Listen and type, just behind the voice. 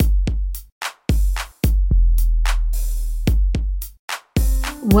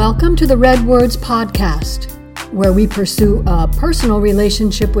Welcome to the Red Words Podcast, where we pursue a personal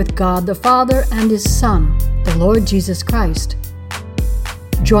relationship with God the Father and His Son, the Lord Jesus Christ.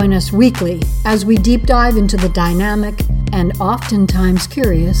 Join us weekly as we deep dive into the dynamic and oftentimes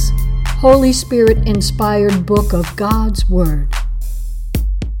curious Holy Spirit-inspired book of God's Word.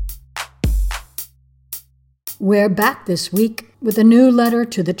 We're back this week with a new letter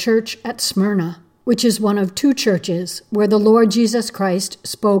to the church at Smyrna, which is one of two churches where the Lord Jesus Christ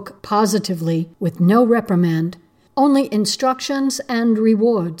spoke positively with no reprimand, only instructions and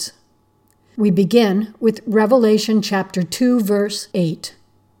rewards. We begin with Revelation chapter 2, verse 8.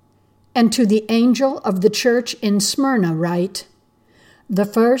 And to the angel of the church in Smyrna write, the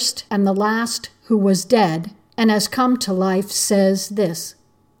first and the last who was dead and has come to life says this,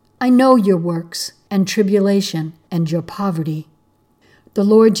 I know your works and tribulation and your poverty. The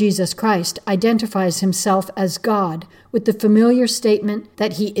Lord Jesus Christ identifies himself as God with the familiar statement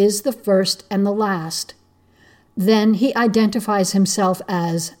that he is the first and the last. Then he identifies himself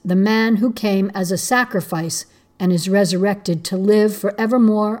as the man who came as a sacrifice and is resurrected to live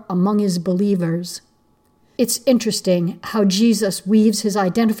forevermore among his believers. It's interesting how Jesus weaves his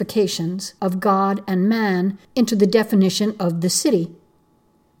identifications of God and man into the definition of the city.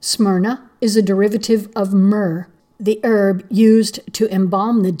 Smyrna is a derivative of myrrh, the herb used to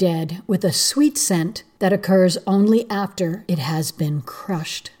embalm the dead with a sweet scent that occurs only after it has been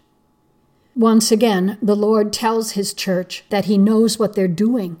crushed. Once again, the Lord tells his church that he knows what they're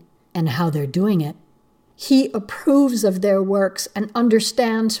doing and how they're doing it. He approves of their works and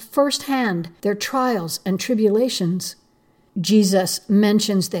understands firsthand their trials and tribulations. Jesus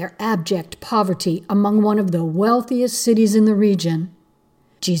mentions their abject poverty among one of the wealthiest cities in the region.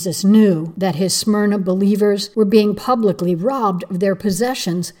 Jesus knew that his Smyrna believers were being publicly robbed of their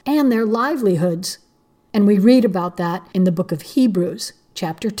possessions and their livelihoods. And we read about that in the book of Hebrews,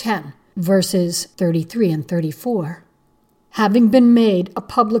 chapter 10, verses 33 and 34. Having been made a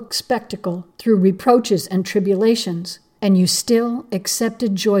public spectacle through reproaches and tribulations, and you still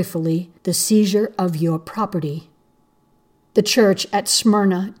accepted joyfully the seizure of your property. The church at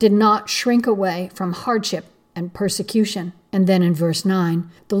Smyrna did not shrink away from hardship and persecution. And then in verse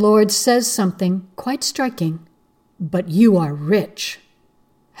 9, the Lord says something quite striking. But you are rich.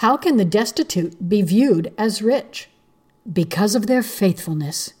 How can the destitute be viewed as rich? Because of their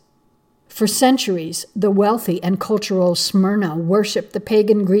faithfulness. For centuries, the wealthy and cultural Smyrna worshipped the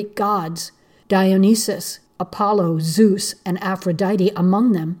pagan Greek gods, Dionysus, Apollo, Zeus, and Aphrodite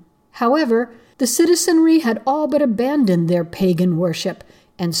among them. However, the citizenry had all but abandoned their pagan worship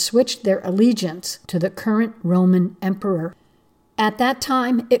and switched their allegiance to the current Roman emperor. At that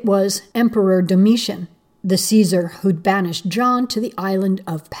time, it was Emperor Domitian, the Caesar who'd banished John to the island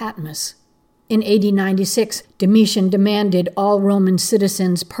of Patmos. In AD 96, Domitian demanded all Roman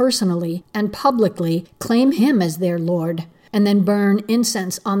citizens personally and publicly claim him as their lord, and then burn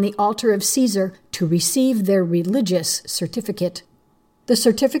incense on the altar of Caesar to receive their religious certificate. The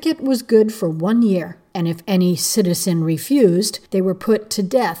certificate was good for 1 year, and if any citizen refused, they were put to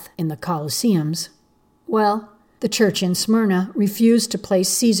death in the Colosseums. Well, the church in Smyrna refused to place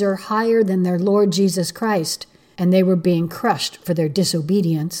Caesar higher than their Lord Jesus Christ, and they were being crushed for their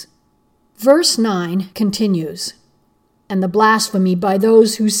disobedience. Verse 9 continues, And the blasphemy by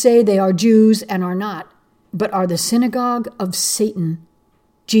those who say they are Jews and are not, but are the synagogue of Satan.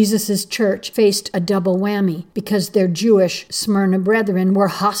 Jesus' church faced a double whammy because their Jewish Smyrna brethren were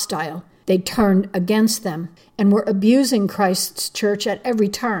hostile. They turned against them and were abusing Christ's church at every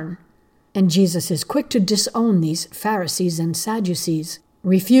turn. And Jesus is quick to disown these Pharisees and Sadducees,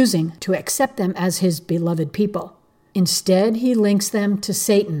 refusing to accept them as his beloved people. Instead, he links them to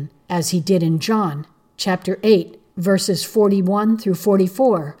Satan, as he did in John, chapter 8, verses 41 through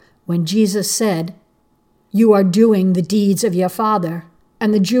 44, when Jesus said, You are doing the deeds of your father.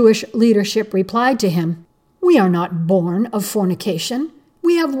 And the Jewish leadership replied to him, We are not born of fornication.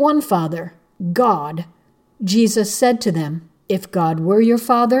 We have one Father, God. Jesus said to them, If God were your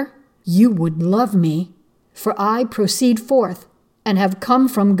Father, you would love me, for I proceed forth and have come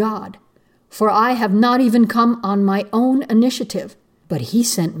from God. For I have not even come on my own initiative, but he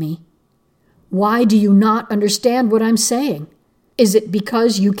sent me. Why do you not understand what I'm saying? Is it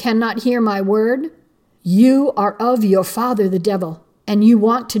because you cannot hear my word? You are of your father the devil, and you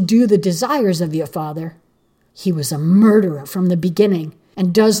want to do the desires of your father. He was a murderer from the beginning,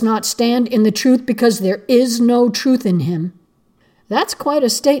 and does not stand in the truth because there is no truth in him. That's quite a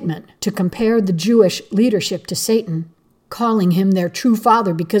statement to compare the Jewish leadership to Satan, calling him their true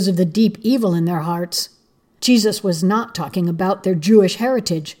father because of the deep evil in their hearts. Jesus was not talking about their Jewish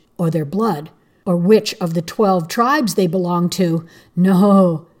heritage or their blood, or which of the 12 tribes they belonged to.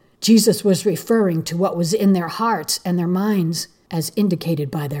 No, Jesus was referring to what was in their hearts and their minds, as indicated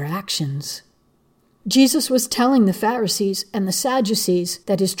by their actions. Jesus was telling the Pharisees and the Sadducees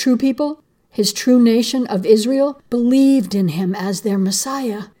that his true people, his true nation of Israel, believed in him as their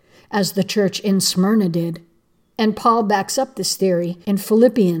Messiah, as the church in Smyrna did. And Paul backs up this theory in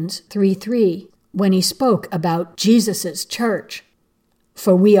Philippians 3:3 when he spoke about Jesus' church.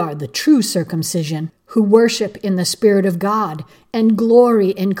 For we are the true circumcision, who worship in the Spirit of God and glory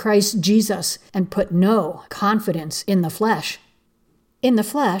in Christ Jesus and put no confidence in the flesh. In the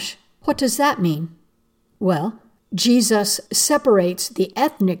flesh, what does that mean? Well, Jesus separates the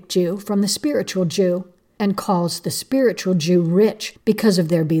ethnic Jew from the spiritual Jew and calls the spiritual Jew rich because of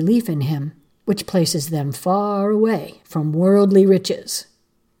their belief in him, which places them far away from worldly riches.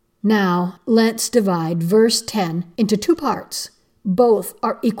 Now, let's divide verse 10 into 2 parts. Both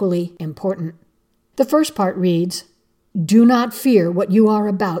are equally important. The first part reads, "Do not fear what you are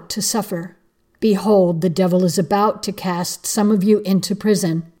about to suffer. Behold, the devil is about to cast some of you into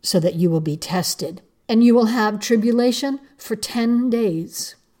prison, so that you will be tested, and you will have tribulation for 10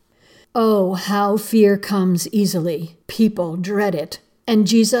 days. Oh, how fear comes easily. People dread it. And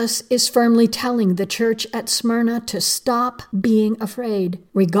Jesus is firmly telling the church at Smyrna to stop being afraid,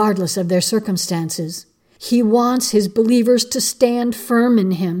 regardless of their circumstances. He wants his believers to stand firm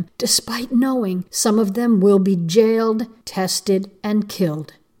in him, despite knowing some of them will be jailed, tested, and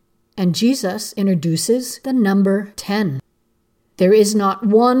killed. And Jesus introduces the number 10. There is not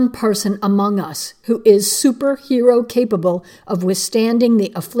one person among us who is superhero capable of withstanding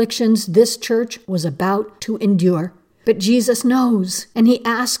the afflictions this church was about to endure. But Jesus knows, and he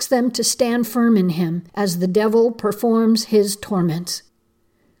asks them to stand firm in him as the devil performs his torments.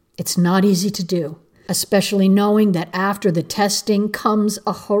 It's not easy to do, especially knowing that after the testing comes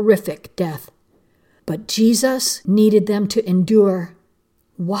a horrific death. But Jesus needed them to endure.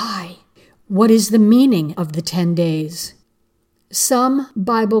 Why? What is the meaning of the 10 days? Some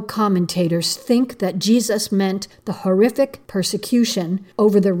Bible commentators think that Jesus meant the horrific persecution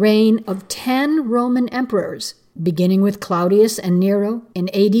over the reign of 10 Roman emperors, beginning with Claudius and Nero in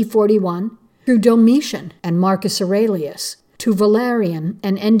AD 41, through Domitian and Marcus Aurelius, to Valerian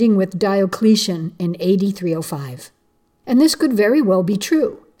and ending with Diocletian in AD 305. And this could very well be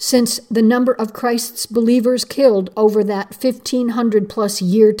true, since the number of Christ's believers killed over that 1,500-plus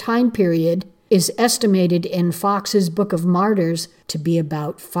year time period is estimated in Fox's Book of Martyrs to be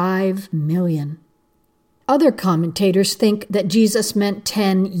about 5 million. Other commentators think that Jesus meant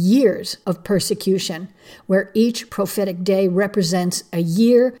 10 years of persecution, where each prophetic day represents a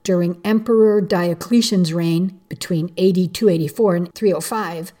year during Emperor Diocletian's reign between AD 284 and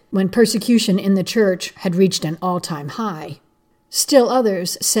 305, when persecution in the church had reached an all-time high. Still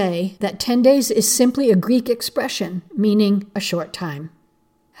others say that 10 days is simply a Greek expression, meaning a short time.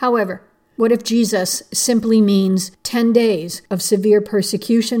 However, what if Jesus simply means 10 days of severe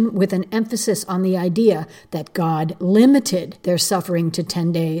persecution with an emphasis on the idea that God limited their suffering to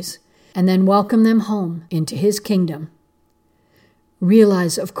 10 days and then welcomed them home into his kingdom?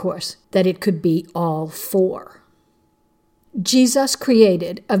 Realize, of course, that it could be all 4. Jesus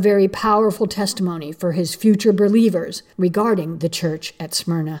created a very powerful testimony for his future believers regarding the church at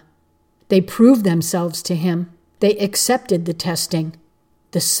Smyrna. They proved themselves to him. They accepted the testing,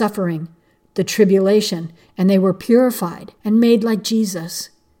 the suffering, the tribulation, and they were purified and made like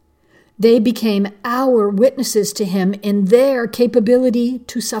Jesus. They became our witnesses to him in their capability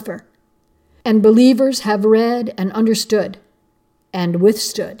to suffer. And believers have read and understood and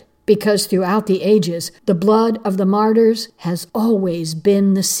withstood, because throughout the ages, the blood of the martyrs has always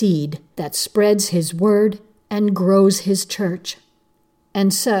been the seed that spreads his word and grows his church.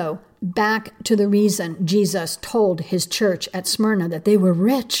 And so, back to the reason Jesus told his church at Smyrna that they were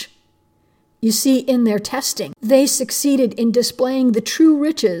rich. You see, in their testing, they succeeded in displaying the true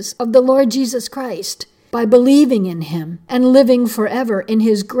riches of the Lord Jesus Christ by believing in him and living forever in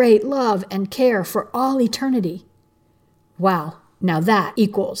his great love and care for all eternity. Wow, now that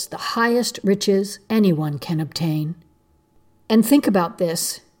equals the highest riches anyone can obtain. And think about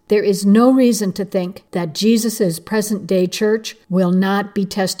this. There is no reason to think that Jesus' present-day church will not be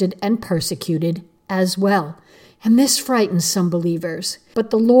tested and persecuted as well. And this frightens some believers, but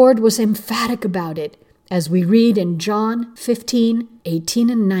the Lord was emphatic about it, as we read in John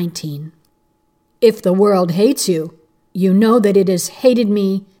 15:18 and 19. If the world hates you, you know that it has hated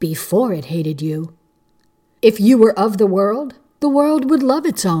me before it hated you. If you were of the world would love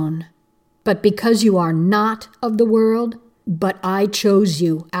its own. But because you are not of the world, but I chose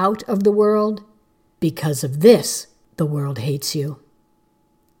you out of the world, because of this the world hates you.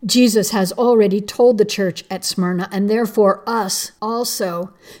 Jesus has already told the church at Smyrna, and therefore us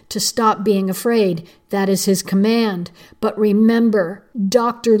also, to stop being afraid. That is his command. But remember,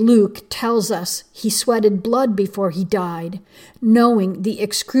 Dr. Luke tells us he sweated blood before he died, knowing the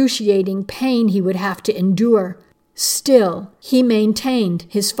excruciating pain he would have to endure. Still, he maintained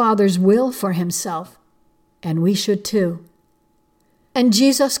his Father's will for himself, and we should too. And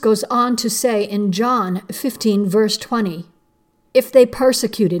Jesus goes on to say in John 15, verse 20, "If they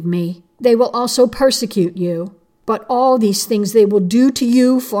persecuted me, they will also persecute you. But all these things they will do to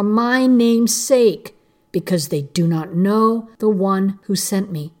you for my name's sake, because they do not know the one who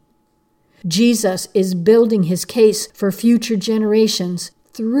sent me." Jesus is building his case for future generations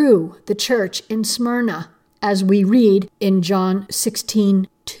through the church in Smyrna, as we read in John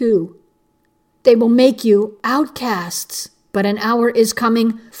 16:2. "They will make you outcasts, but an hour is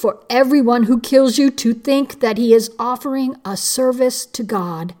coming for everyone who kills you to think that he is offering a service to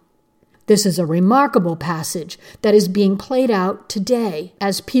God." This is a remarkable passage that is being played out today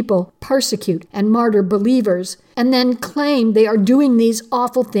as people persecute and martyr believers and then claim they are doing these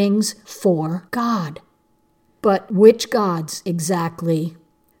awful things for God. But which gods exactly?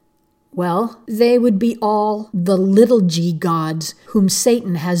 Well, they would be all the little g gods whom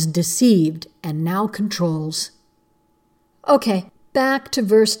Satan has deceived and now controls. Okay, back to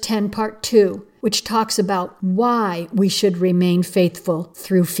verse 10, part 2, which talks about why we should remain faithful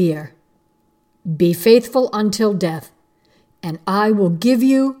through fear. "Be faithful until death, and I will give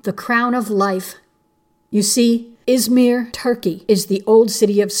you the crown of life." You see, Izmir, Turkey, is the old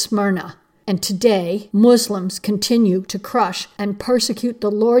city of Smyrna, and today Muslims continue to crush and persecute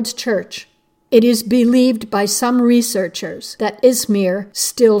the Lord's church. It is believed by some researchers that Izmir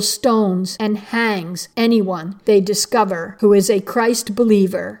still stones and hangs anyone they discover who is a Christ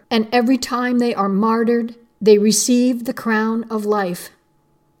believer, and every time they are martyred, they receive the crown of life.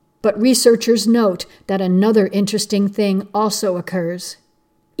 But researchers note that another interesting thing also occurs.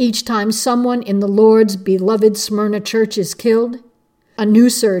 Each time someone in the Lord's beloved Smyrna church is killed, a new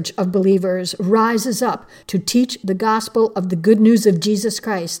surge of believers rises up to teach the gospel of the good news of Jesus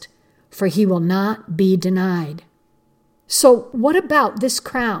Christ, for he will not be denied. So what about this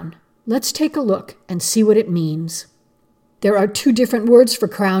crown? Let's take a look and see what it means. There are two different words for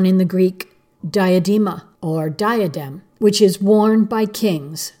crown in the Greek: diadema or diadem, which is worn by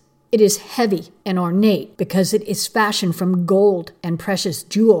kings. It is heavy and ornate because it is fashioned from gold and precious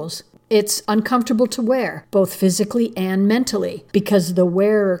jewels. It's uncomfortable to wear, both physically and mentally, because the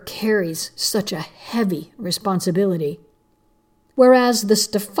wearer carries such a heavy responsibility. Whereas the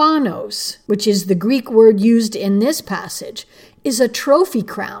Stephanos, which is the Greek word used in this passage, is a trophy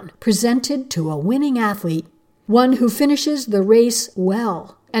crown presented to a winning athlete, one who finishes the race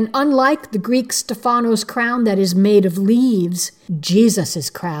well. And unlike the Greek Stephanos crown that is made of leaves, Jesus'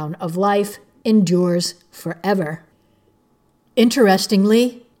 crown of life endures forever.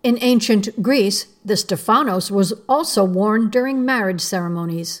 Interestingly, in ancient Greece, the Stephanos was also worn during marriage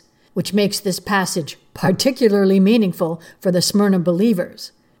ceremonies, which makes this passage particularly meaningful for the Smyrna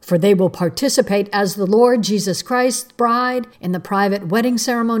believers, for they will participate as the Lord Jesus Christ's bride in the private wedding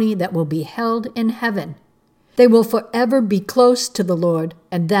ceremony that will be held in heaven. They will forever be close to the Lord,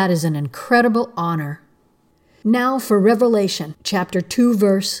 and that is an incredible honor. Now for Revelation, chapter 2,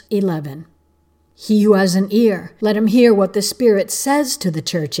 verse 11. "He who has an ear, let him hear what the Spirit says to the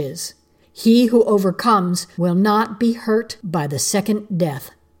churches. He who overcomes will not be hurt by the second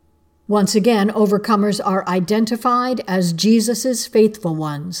death." Once again, overcomers are identified as Jesus' faithful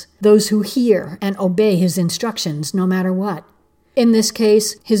ones, those who hear and obey his instructions no matter what. In this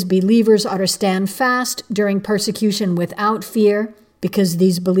case, his believers are to stand fast during persecution without fear, because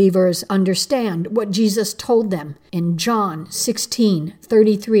these believers understand what Jesus told them in John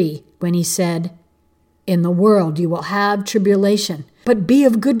 16:33, when he said, "In the world you will have tribulation, but be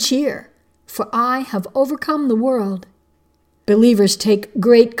of good cheer, for I have overcome the world." Believers take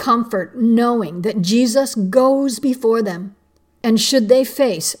great comfort knowing that Jesus goes before them, and should they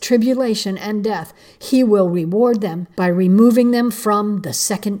face tribulation and death, he will reward them by removing them from the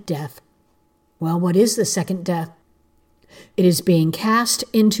second death. Well, what is the second death? It is being cast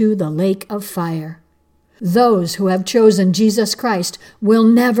into the lake of fire. Those who have chosen Jesus Christ will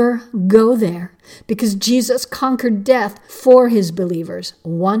never go there, because Jesus conquered death for his believers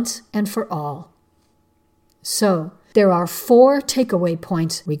once and for all. So, there are 4 takeaway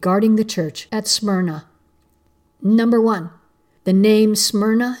points regarding the church at Smyrna. Number 1, the name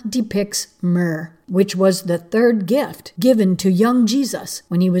Smyrna depicts myrrh, which was the 3rd gift given to young Jesus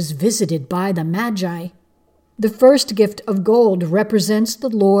when he was visited by the Magi. The first gift of gold represents the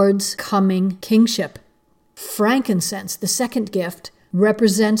Lord's coming kingship. Frankincense, the second gift,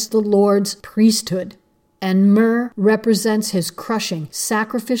 represents the Lord's priesthood, and myrrh represents his crushing,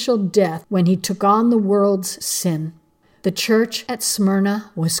 sacrificial death when he took on the world's sin. The church at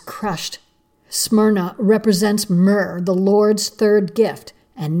Smyrna was crushed. Smyrna represents myrrh, the Lord's third gift,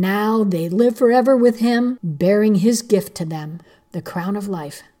 and now they live forever with him, bearing his gift to them, the crown of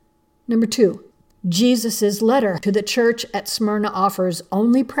life. Number 2, Jesus' letter to the church at Smyrna offers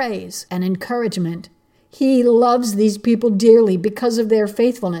only praise and encouragement. He loves these people dearly because of their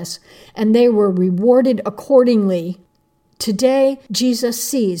faithfulness, and they were rewarded accordingly. Today, Jesus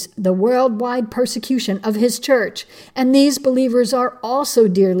sees the worldwide persecution of his church, and these believers are also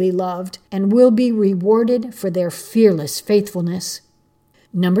dearly loved and will be rewarded for their fearless faithfulness.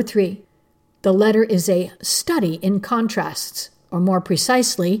 Number 3, the letter is a study in contrasts, or more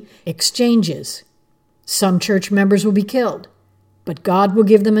precisely, exchanges. Some church members will be killed, but God will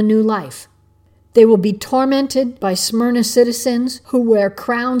give them a new life. They will be tormented by Smyrna citizens who wear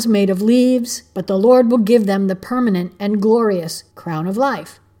crowns made of leaves, but the Lord will give them the permanent and glorious crown of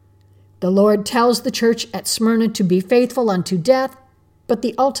life. The Lord tells the church at Smyrna to be faithful unto death, but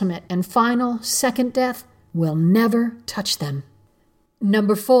the ultimate and final second death will never touch them.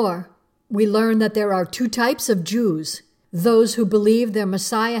 Number 4, we learn that there are 2 types of Jews: those who believe their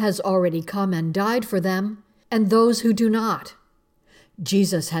Messiah has already come and died for them, and those who do not.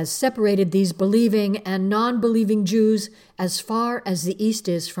 Jesus has separated these believing and non-believing Jews as far as the east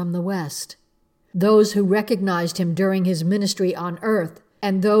is from the west. Those who recognized him during his ministry on earth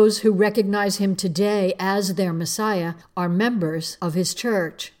and those who recognize him today as their Messiah are members of his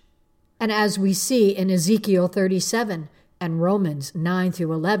church. And as we see in Ezekiel 37 and Romans 9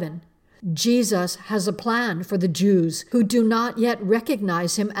 through 11, Jesus has a plan for the Jews who do not yet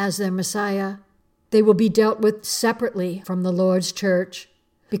recognize him as their Messiah. They will be dealt with separately from the Lord's church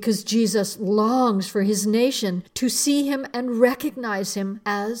because Jesus longs for his nation to see him and recognize him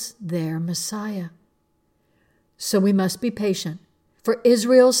as their Messiah. So we must be patient, for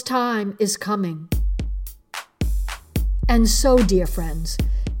Israel's time is coming. And so, dear friends,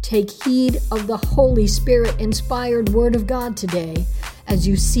 take heed of the Holy Spirit-inspired Word of God today as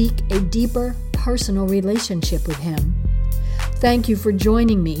you seek a deeper personal relationship with him. Thank you for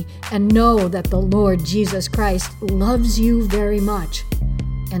joining me, and know that the Lord Jesus Christ loves you very much,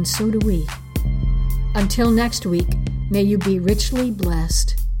 and so do we. Until next week, may you be richly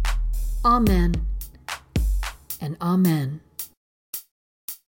blessed. Amen and amen.